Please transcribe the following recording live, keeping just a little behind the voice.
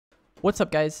What's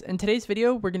up guys? In today's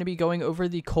video, we're going to be going over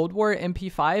the Cold War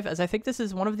MP5 as I think this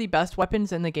is one of the best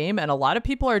weapons in the game and a lot of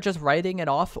people are just writing it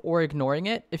off or ignoring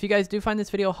it. If you guys do find this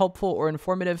video helpful or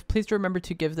informative, please remember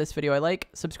to give this video a like,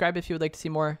 subscribe if you would like to see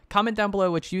more, comment down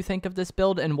below what you think of this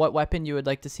build and what weapon you would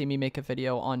like to see me make a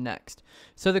video on next.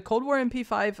 So the Cold War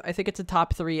MP5, I think it's a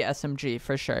top 3 SMG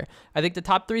for sure. I think the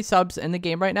top 3 subs in the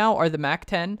game right now are the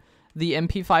MAC-10, the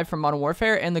MP5 from Modern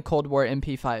Warfare, and the Cold War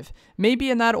MP5. Maybe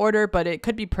in that order, but it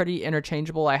could be pretty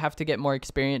interchangeable. I have to get more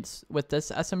experience with this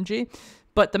SMG.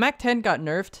 But the MAC-10 got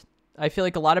nerfed. I feel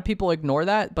like a lot of people ignore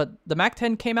that, but the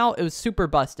MAC-10 came out, it was super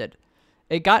busted.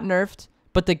 It got nerfed,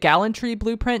 but the Gallantry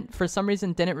blueprint, for some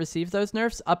reason, didn't receive those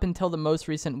nerfs up until the most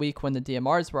recent week when the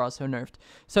DMRs were also nerfed.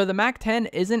 So the MAC-10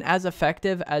 isn't as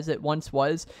effective as it once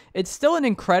was. It's still an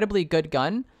incredibly good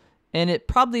gun, and it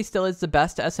probably still is the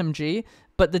best SMG,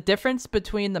 but the difference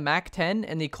between the MAC-10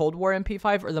 and the Cold War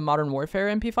MP5 or the Modern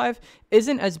Warfare MP5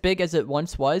 isn't as big as it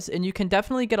once was, and you can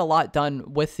definitely get a lot done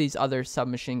with these other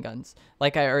submachine guns.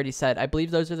 Like I already said, I believe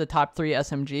those are the top 3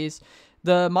 SMGs.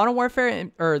 The Modern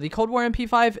Warfare, or the Cold War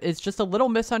MP5 is just a little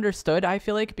misunderstood, I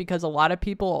feel like, because a lot of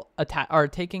people are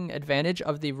taking advantage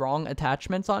of the wrong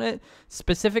attachments on it,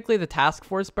 specifically the Task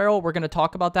Force barrel. We're going to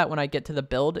talk about that when I get to the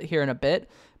build here in a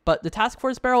bit. But the Task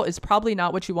Force barrel is probably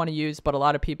not what you want to use, but a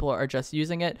lot of people are just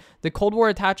using it. The Cold War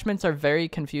attachments are very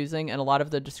confusing, and a lot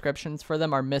of the descriptions for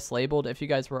them are mislabeled. If you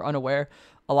guys were unaware,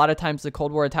 a lot of times the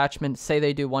Cold War attachments say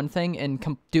they do one thing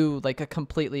and do like a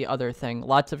completely other thing.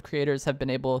 Lots of creators have been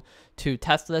able to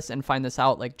test this and find this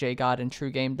out, like JGod and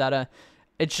True Game Data.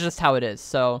 It's just how it is.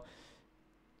 So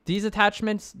these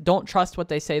attachments, don't trust what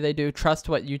they say they do. Trust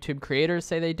what YouTube creators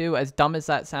say they do. As dumb as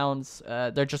that sounds,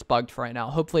 they're just bugged for right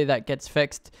now. Hopefully that gets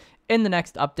fixed in the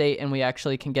next update and we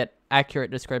actually can get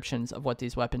accurate descriptions of what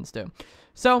these weapons do.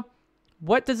 So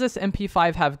what does this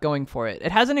MP5 have going for it?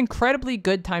 It has an incredibly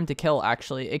good time to kill,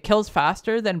 actually. It kills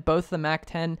faster than both the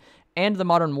MAC-10 and the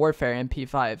Modern Warfare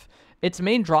MP5. Its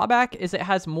main drawback is it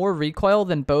has more recoil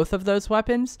than both of those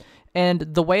weapons, and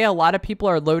the way a lot of people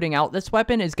are loading out this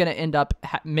weapon is going to end up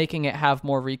making it have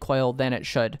more recoil than it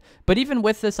should. But even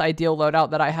with this ideal loadout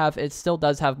that I have, it still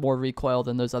does have more recoil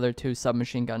than those other 2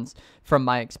 submachine guns from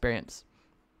my experience.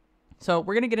 So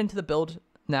we're going to get into the build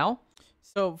now.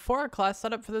 So for our class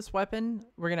setup for this weapon,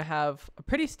 we're going to have a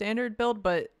pretty standard build,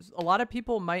 but a lot of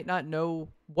people might not know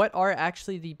what are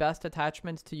actually the best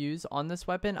attachments to use on this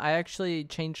weapon. I actually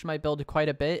changed my build quite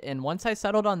a bit, and once I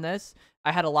settled on this,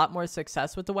 I had a lot more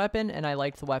success with the weapon, and I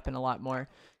liked the weapon a lot more.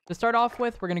 To start off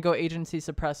with, we're going to go Agency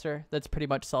Suppressor. That's pretty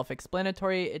much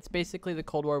self-explanatory. It's basically the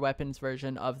Cold War weapons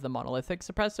version of the Monolithic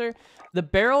Suppressor. The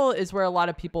barrel is where a lot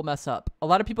of people mess up. A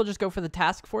lot of people just go for the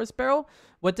Task Force barrel.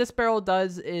 What this barrel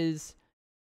does is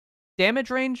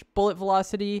damage range, bullet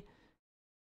velocity,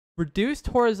 reduced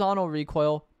horizontal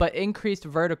recoil, but increased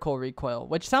vertical recoil,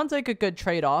 which sounds like a good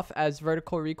trade-off as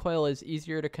vertical recoil is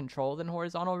easier to control than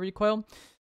horizontal recoil.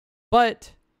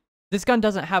 But this gun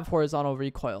doesn't have horizontal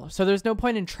recoil, so there's no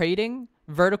point in trading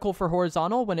vertical for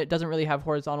horizontal when it doesn't really have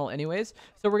horizontal anyways.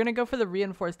 So we're going to go for the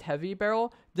Reinforced Heavy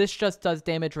barrel. This just does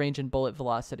damage range and bullet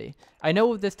velocity. I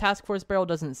know this Task Force barrel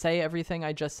doesn't say everything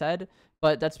I just said,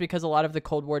 but that's because a lot of the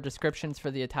Cold War descriptions for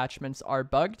the attachments are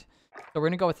bugged. So we're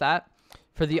going to go with that.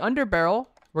 For the underbarrel,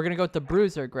 we're going to go with the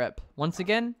Bruiser grip. Once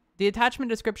again, the attachment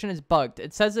description is bugged.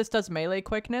 It says this does melee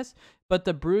quickness, but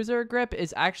the Bruiser grip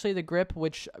is actually the grip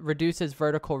which reduces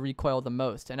vertical recoil the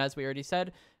most. And as we already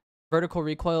said, vertical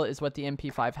recoil is what the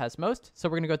MP5 has most. So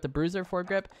we're going to go with the Bruiser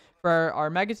foregrip. For our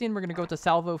magazine, we're going to go with the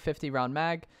Salvo 50 round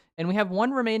mag. And we have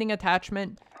one remaining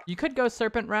attachment. You could go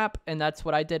Serpent Wrap, and that's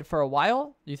what I did for a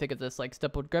while. You think of this like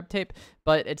stippled grip tape,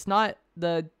 but it's not.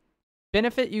 The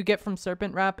benefit you get from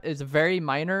Serpent Wrap is very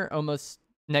minor, almost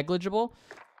negligible.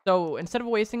 So instead of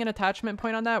wasting an attachment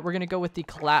point on that, we're going to go with the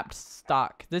collapsed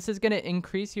stock. This is going to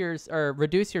increase your, or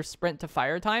reduce your sprint to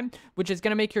fire time, which is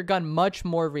going to make your gun much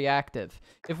more reactive.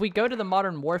 If we go to the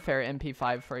Modern Warfare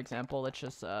MP5, for example, let's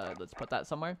put that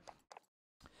somewhere.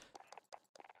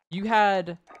 You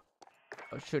had,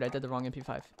 oh shoot, I did the wrong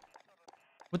MP5.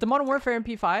 With the Modern Warfare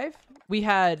MP5, we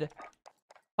had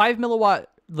 5 milliwatt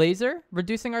laser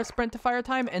reducing our sprint to fire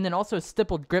time, and then also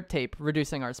stippled grip tape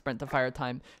reducing our sprint to fire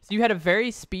time. So you had a very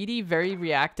speedy, very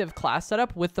reactive class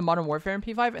setup with the Modern Warfare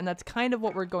MP5, and that's kind of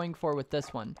what we're going for with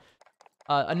this one.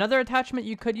 Another attachment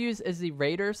you could use is the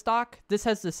Raider stock. This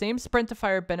has the same sprint to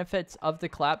fire benefits of the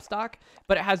collapse stock,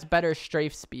 but it has better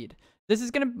strafe speed. This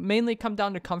is going to mainly come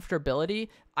down to comfortability.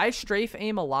 I strafe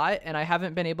aim a lot, and I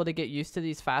haven't been able to get used to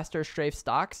these faster strafe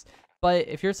stocks. But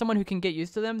if you're someone who can get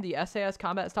used to them, the SAS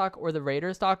combat stock or the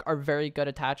Raider stock are very good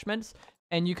attachments,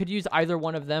 and you could use either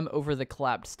one of them over the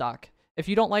collapsed stock. If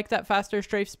you don't like that faster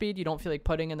strafe speed, you don't feel like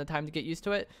putting in the time to get used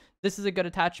to it, this is a good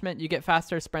attachment. You get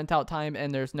faster sprint out time,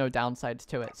 and there's no downsides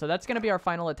to it. So that's going to be our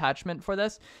final attachment for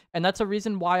this, and that's a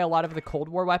reason why a lot of the Cold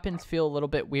War weapons feel a little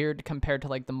bit weird compared to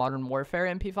like the Modern Warfare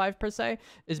MP5 per se,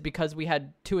 is because we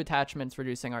had 2 attachments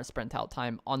reducing our sprint out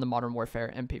time on the Modern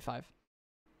Warfare MP5.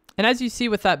 And as you see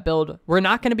with that build, we're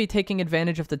not going to be taking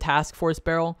advantage of the task force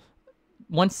barrel.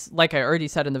 Once, like I already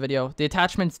said in the video, the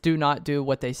attachments do not do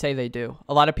what they say they do.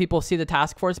 A lot of people see the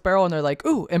task force barrel and they're like,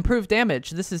 ooh, improved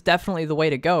damage. This is definitely the way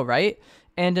to go, right?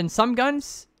 And in some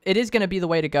guns, it is going to be the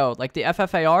way to go. Like the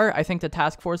FFAR, I think the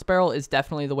task force barrel is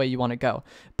definitely the way you want to go.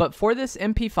 But for this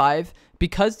MP5,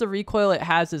 because the recoil it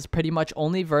has is pretty much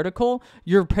only vertical,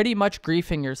 you're pretty much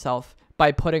griefing yourself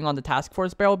by putting on the task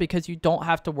force barrel because you don't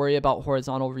have to worry about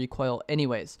horizontal recoil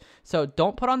anyways. So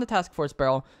don't put on the task force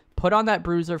barrel. Put on that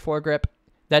bruiser foregrip.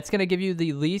 That's going to give you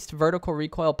the least vertical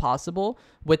recoil possible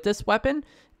with this weapon.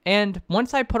 And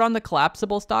once I put on the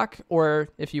collapsible stock, or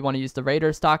if you want to use the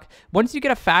Raider stock, once you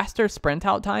get a faster sprint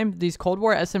out time, these Cold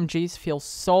War SMGs feel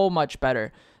so much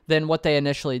better than what they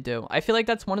initially do. I feel like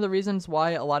that's one of the reasons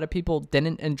why a lot of people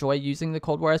didn't enjoy using the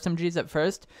Cold War SMGs at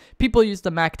first. People used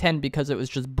the MAC-10 because it was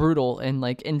just brutal and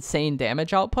like insane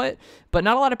damage output, but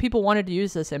not a lot of people wanted to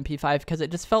use this MP5 because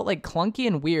it just felt like clunky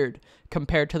and weird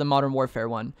compared to the Modern Warfare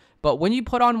one. But when you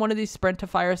put on one of these sprint to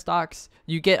fire stocks,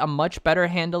 you get a much better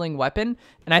handling weapon.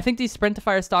 And I think these sprint to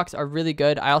fire stocks are really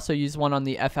good. I also use one on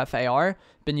the FFAR.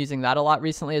 Been using that a lot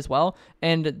recently as well.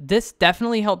 And this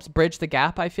definitely helps bridge the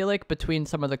gap, I feel like, between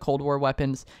some of the Cold War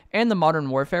weapons and the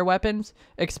Modern Warfare weapons,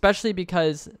 especially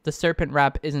because the Serpent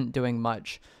Wrap isn't doing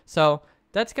much. So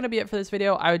that's going to be it for this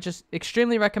video. I would just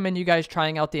extremely recommend you guys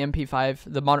trying out the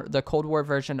MP5, the Cold War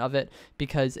version of it,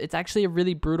 because it's actually a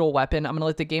really brutal weapon. I'm going to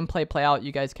let the gameplay play out.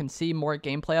 You guys can see more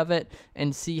gameplay of it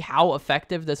and see how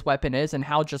effective this weapon is and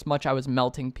how just much I was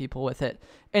melting people with it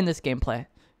in this gameplay.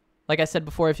 Like I said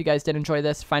before, if you guys did enjoy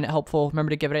this, find it helpful, remember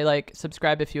to give it a like,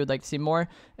 subscribe if you would like to see more,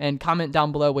 and comment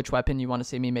down below which weapon you want to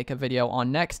see me make a video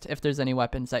on next, if there's any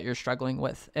weapons that you're struggling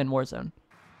with in Warzone.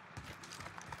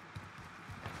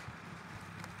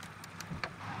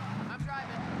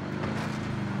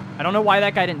 I don't know why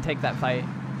that guy didn't take that fight.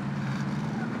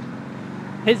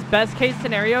 His best case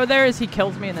scenario there is he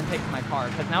kills me and then takes my car,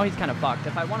 because now he's kind of fucked.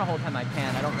 If I want to hold him, I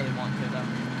can. I don't really want to, though.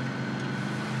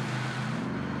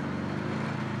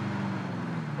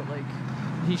 But,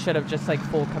 like, he should have just, like,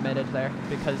 full committed there,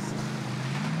 because,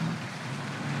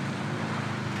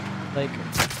 like,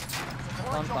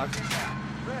 I'm fucked.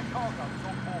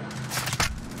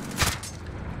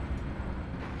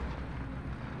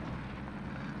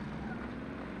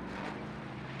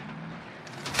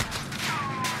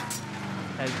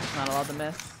 He's just not allowed to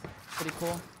miss. Pretty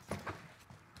cool.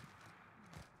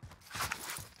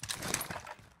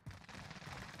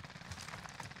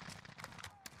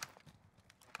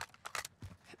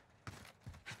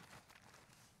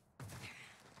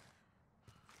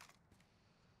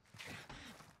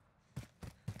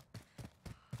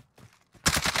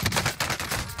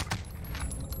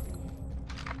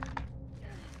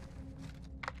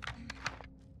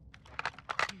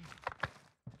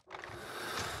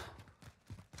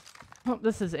 Oh,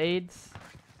 this is AIDS.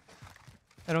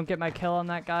 I don't get my kill on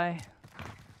that guy.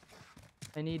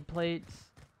 I need plates.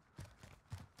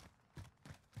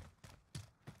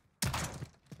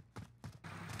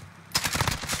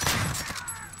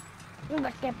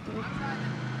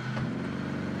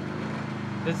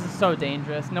 This is so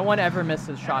dangerous. No one ever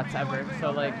misses shots ever.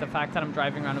 So like the fact that I'm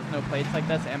driving around with no plates like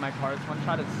this and my car is one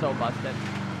shot is so busted.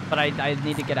 But I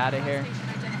need to get out of here.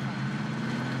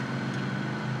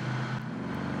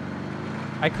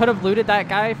 I could have looted that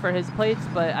guy for his plates,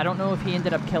 but I don't know if he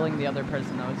ended up killing the other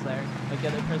person that was there. Like, the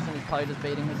other person is probably just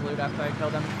baiting his loot after I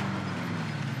killed him.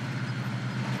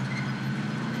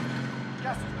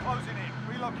 Gas is closing in.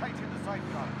 Relocating the safe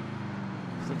zone.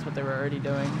 So that's what they were already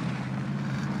doing.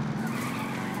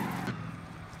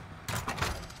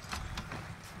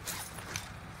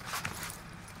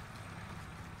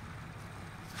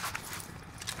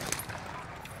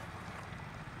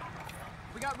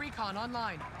 Recon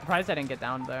online. Surprised I didn't get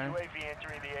down there. UAV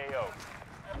entering the AO.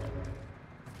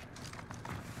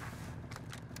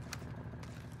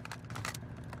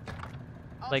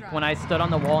 Like when I stood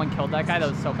on the wall and killed that guy, that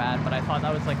was so bad. But I thought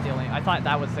that was like the only. I thought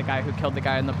that was the guy who killed the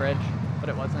guy on the bridge, but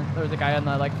it wasn't. There was a guy on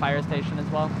the like fire station as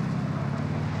well.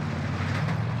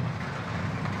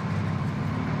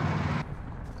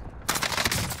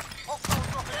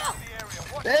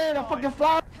 Damn, I fucking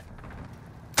fly.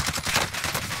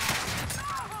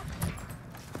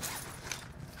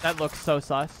 That looks so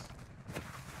sus.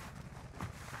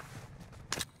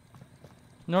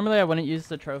 Normally I wouldn't use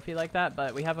the trophy like that,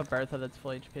 but we have a Bertha that's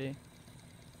full HP.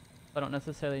 I don't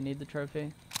necessarily need the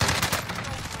trophy.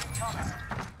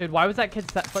 Dude, why was that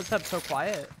kid's footstep so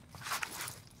quiet?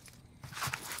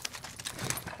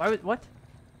 Why was what?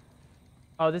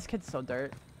 Oh, this kid's so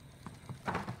dirt.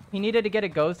 He needed to get a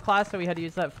ghost class, so we had to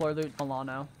use that floor loot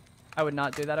Milano. I would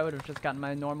not do that. I would have just gotten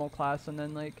my normal class and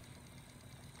then like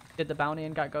did the bounty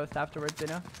and got ghost afterwards, you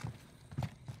know?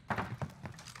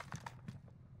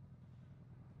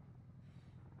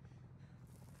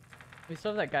 We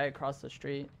still have that guy across the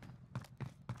street.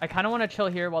 I kind of want to chill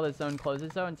here while the zone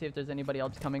closes though and see if there's anybody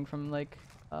else coming from like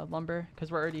lumber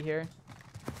because we're already here.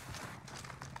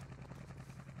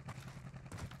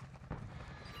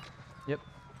 Yep.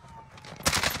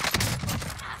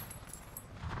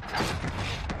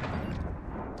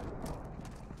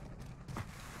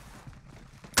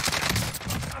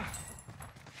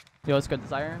 Yo, let's go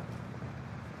Desire.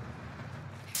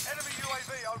 Enemy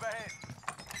UAV overhead.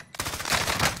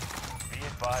 Be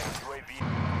advised, UAV.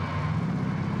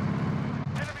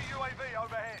 Enemy UAV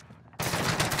overhead.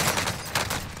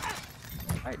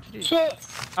 Alright, GG. Shit.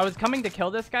 I was coming to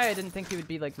kill this guy. I didn't think he would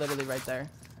be like literally right there.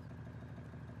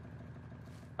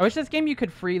 I wish this game you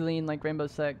could free lean like Rainbow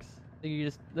Six. You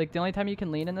just like the only time you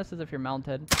can lean in this is if you're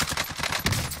mounted.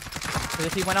 Because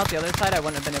if he went out the other side, I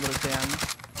wouldn't have been able to see him.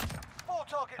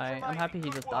 I'm happy he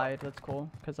just died. That's cool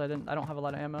because I don't have a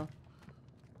lot of ammo.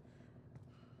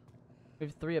 We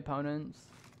have 3 opponents.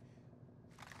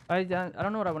 I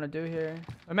don't know what I want to do here.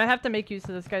 I might have to make use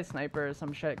of this guy's sniper or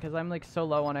some shit because I'm like so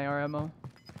low on AR ammo.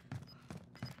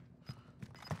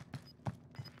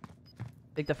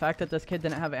 Like the fact that this kid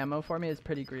didn't have ammo for me is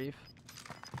pretty grief.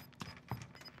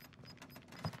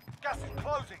 Gas is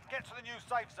closing. Get to the new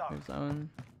safe zone. New zone.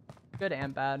 Good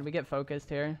and bad. We get focused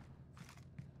here.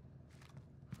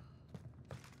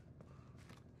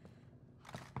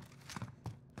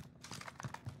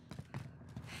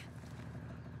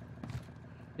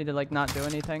 Need to like not do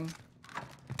anything.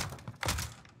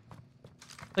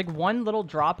 Like one little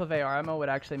drop of AR ammo would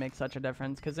actually make such a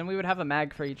difference because then we would have a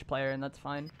mag for each player and that's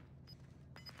fine.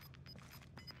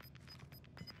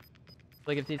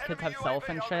 Like if these kids have self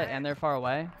and shit and they're far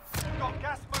away. Got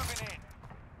gas moving in.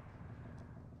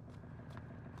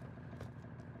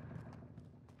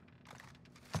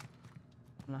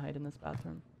 I'm gonna hide in this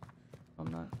bathroom.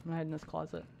 I'm not. I'm gonna hide in this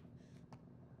closet.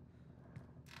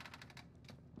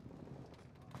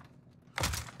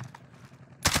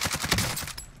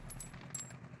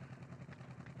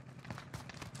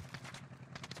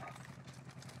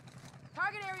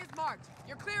 Target area is marked.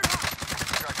 You're cleared hot.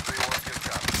 Track 3-1, good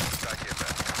job. Back in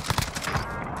back.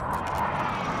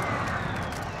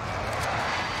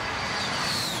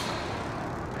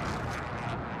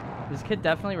 This kid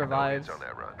definitely revives.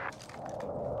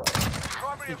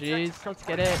 GG's, let's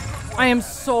get it. I am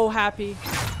so happy.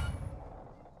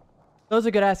 That was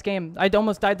a good ass game. I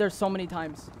almost died there so many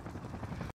times.